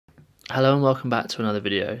Hello and welcome back to another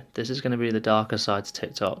video. This is going to be the darker side to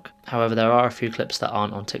TikTok. However, there are a few clips that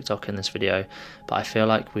aren't on TikTok in this video, but I feel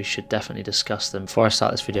like we should definitely discuss them. Before I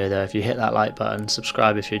start this video though, if you hit that like button,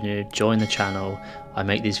 subscribe if you're new, join the channel. I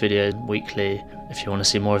make these videos weekly. If you want to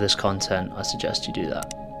see more of this content, I suggest you do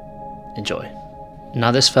that. Enjoy.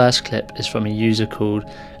 Now this first clip is from a user called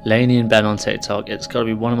Laney and Ben on TikTok. It's got to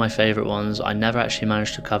be one of my favourite ones. I never actually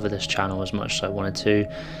managed to cover this channel as much as I wanted to.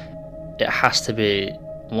 It has to be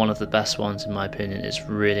one of the best ones in my opinion. It's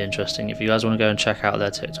really interesting. If you guys want to go and check out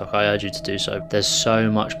their TikTok, I urge you to do so. There's so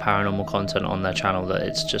much paranormal content on their channel that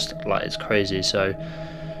it's just like, it's crazy. So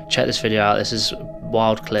check this video out. This is a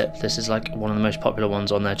wild clip. This is like one of the most popular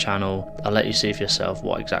ones on their channel. I'll let you see for yourself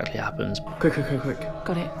what exactly happens. Quick.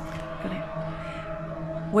 Got it.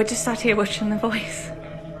 We're just sat here watching The Voice.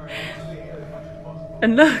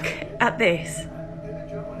 And look at this.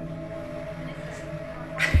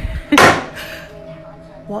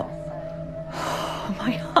 What? Oh,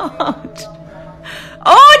 my heart. Oh,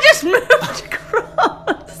 I just moved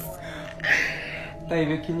across.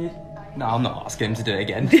 David, can you... No, I'm not asking him to do it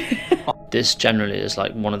again. This generally is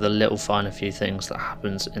like one of the little finer few things that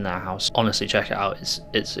happens in their house. Honestly, check it out.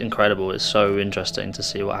 It's incredible. It's so interesting to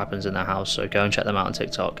see what happens in their house. So go and check them out on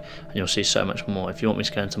TikTok and you'll see so much more. If you want me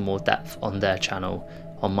to go into more depth on their channel,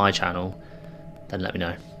 on my channel, then let me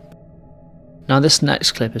know. Now this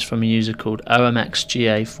next clip is from a user called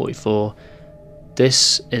OMXGA44.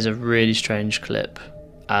 This is a really strange clip,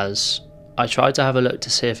 as I tried to have a look to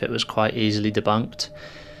see if it was quite easily debunked,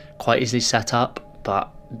 quite easily set up,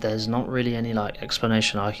 but there's not really any like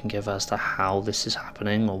explanation I can give as to how this is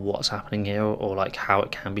happening or what's happening here, or like how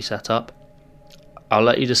it can be set up. I'll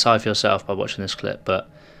let you decide for yourself by watching this clip, but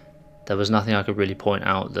there was nothing I could really point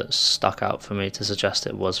out that stuck out for me to suggest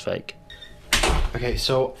it was fake. Okay,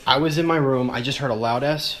 so I was in my room, I just heard a loud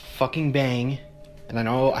ass fucking bang, and I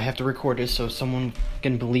know I have to record it so someone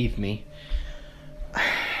can believe me.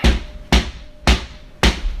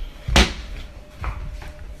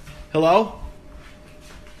 Hello?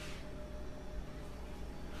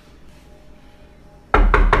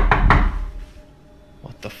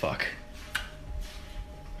 What the fuck?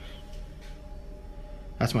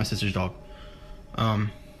 That's my sister's dog.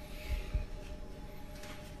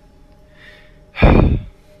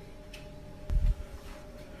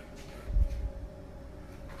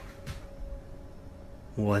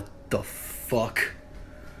 What the fuck?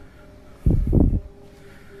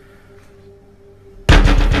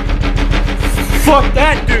 Fuck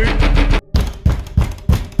that, dude!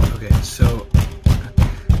 Okay, so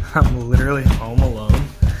I'm literally home alone.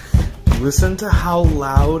 Listen to how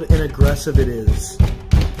loud and aggressive it is.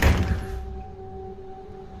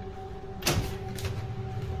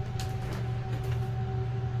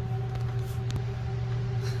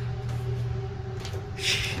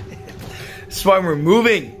 That's why we're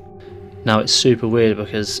moving. Now it's super weird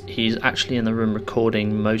because he's actually in the room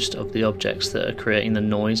recording most of the objects that are creating the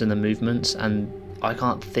noise and the movements, and I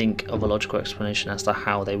can't think of a logical explanation as to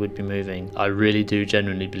how they would be moving. I really do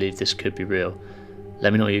genuinely believe this could be real.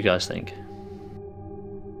 Let me know what you guys think.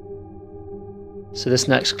 So this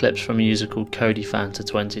next clip's from a user called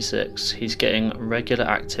CodyFanta26. He's getting regular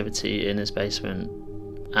activity in his basement,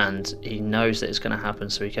 and he knows that it's going to happen,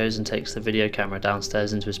 so he goes and takes the video camera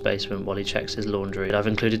downstairs into his basement while he checks his laundry. I've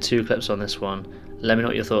included two clips on this one. Let me know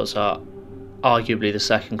what your thoughts are. Arguably the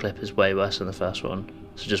second clip is way worse than the first one,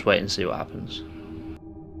 so just wait and see what happens.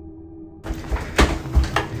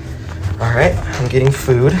 Alright, I'm getting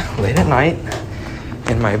food late at night,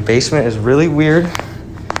 and my basement is really weird,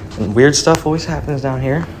 and weird stuff always happens down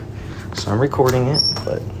here, so I'm recording it,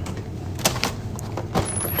 but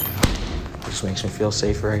makes me feel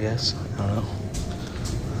safer, I guess. I don't know.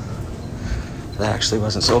 That actually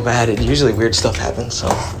wasn't so bad. Usually weird stuff happens, so.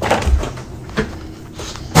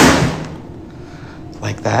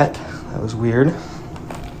 Like that. That was weird.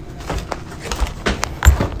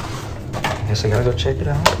 I guess I gotta go check it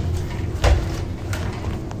out.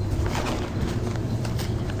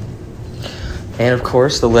 And of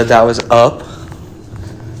course, the lid that was up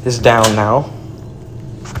is down now.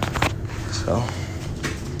 So,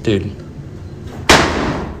 dude.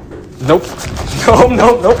 Nope.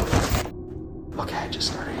 Nope. Okay, I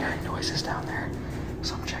just started hearing noises down there,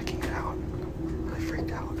 so I'm checking it out. I'm really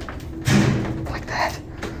freaked out. Like that.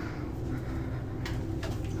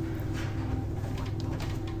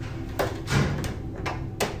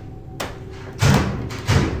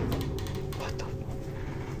 What the?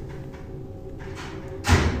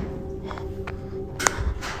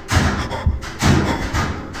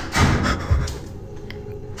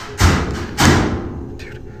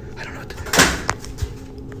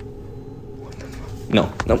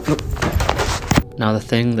 Nope, nope. Now the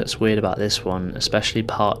thing that's weird about this one, especially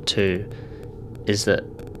part 2, is that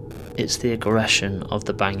it's the aggression of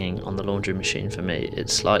the banging on the laundry machine for me.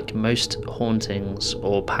 It's like most hauntings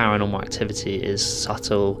or paranormal activity is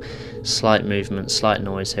subtle, slight movement, slight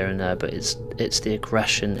noise here and there, but it's the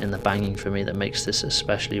aggression in the banging for me that makes this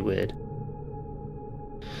especially weird.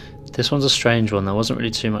 This one's a strange one. There wasn't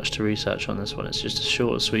really too much to research on this one. It's just a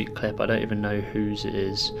short, sweet clip. I don't even know whose it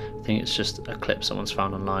is. I think it's just a clip someone's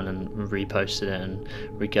found online and reposted it and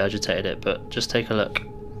regurgitated it, but just take a look.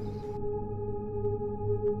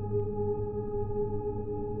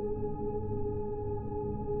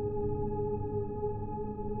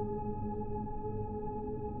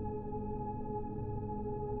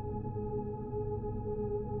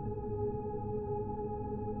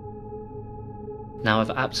 Now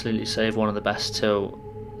I've absolutely saved one of the best till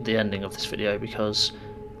the ending of this video because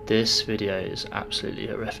this video is absolutely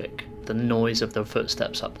horrific. The noise of the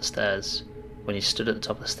footsteps up the stairs when he stood at the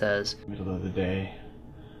top of the stairs. Middle of the day,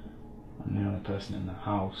 I'm the only person in the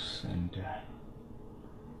house, and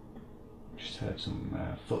just heard some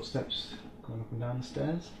footsteps going up and down the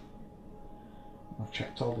stairs. I've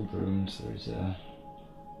checked all the rooms.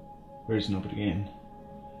 There is nobody in.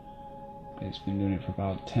 It's been doing it for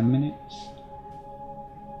about 10 minutes.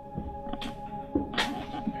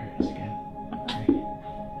 There it is again. Okay.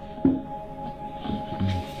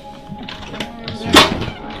 Let's see if I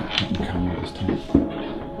can get the camera this time.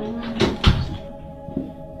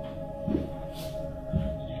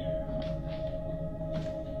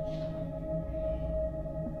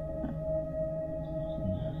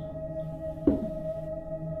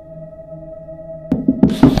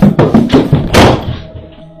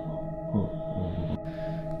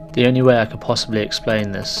 The only way I could possibly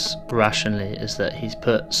explain this rationally is that he's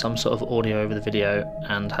put some sort of audio over the video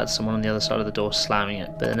and had someone on the other side of the door slamming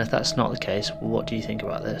it. But then if that's not the case, what do you think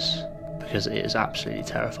about this? Because it is absolutely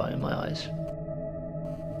terrifying in my eyes.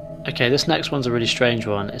 Okay, this next one's a really strange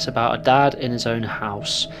one. It's about a dad in his own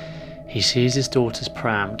house. He sees his daughter's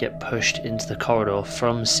pram get pushed into the corridor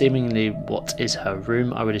from seemingly what is her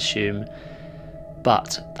room, I would assume.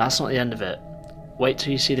 But that's not the end of it. Wait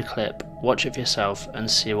till you see the clip, watch it for yourself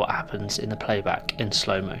and see what happens in the playback in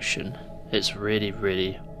slow motion. It's really,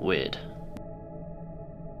 really weird.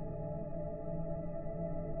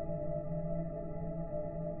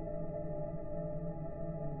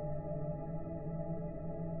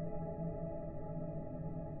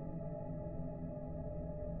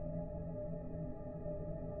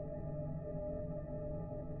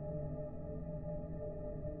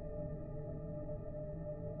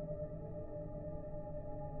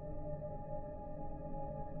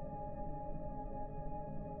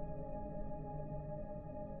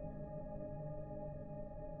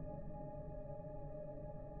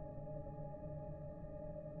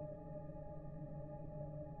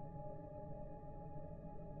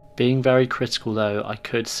 Being very critical though, I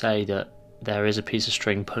could say that there is a piece of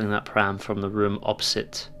string pulling that pram from the room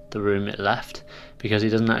opposite the room it left, because he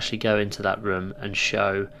doesn't actually go into that room and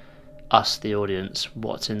show us, the audience,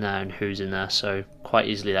 what's in there and who's in there, so quite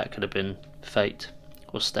easily that could have been faked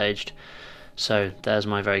or staged. So there's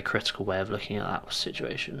my very critical way of looking at that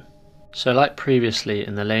situation. So like previously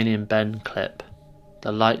in the Lainey and Ben clip,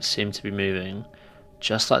 the lights seem to be moving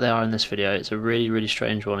just like they are in this video. It's a really, really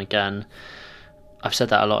strange one again. I've said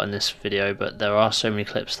that a lot in this video, but there are so many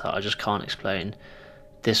clips that I just can't explain.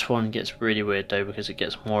 This one gets really weird though because it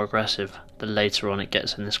gets more aggressive the later on it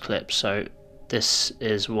gets in this clip, so this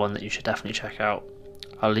is one that you should definitely check out.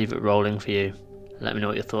 I'll leave it rolling for you. Let me know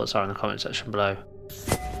what your thoughts are in the comment section below.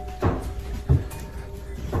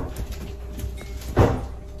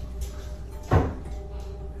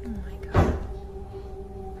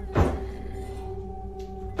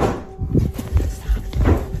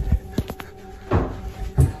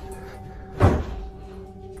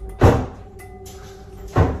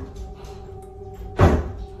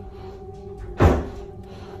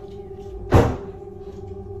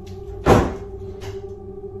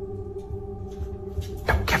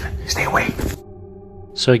 Stay away.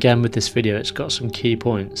 So again with this video, it's got some key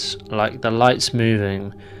points, like the lights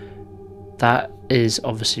moving. That is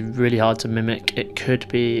obviously really hard to mimic. It could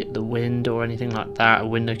be the wind or anything like that. A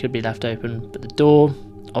window could be left open, but the door,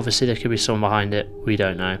 obviously there could be someone behind it. We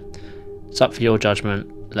don't know. It's up for your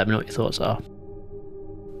judgment. Let me know what your thoughts are.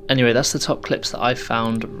 Anyway, that's the top clips that I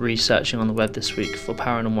found researching on the web this week for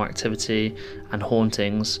paranormal activity and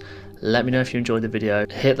hauntings. Let me know if you enjoyed the video.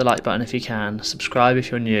 Hit the like button if you can, subscribe if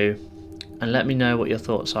you're new, and let me know what your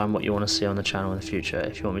thoughts are and what you want to see on the channel in the future,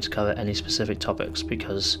 if you want me to cover any specific topics,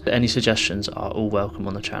 because any suggestions are all welcome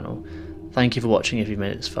on the channel. Thank you for watching if you've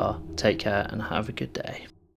made it this far. Take care and have a good day.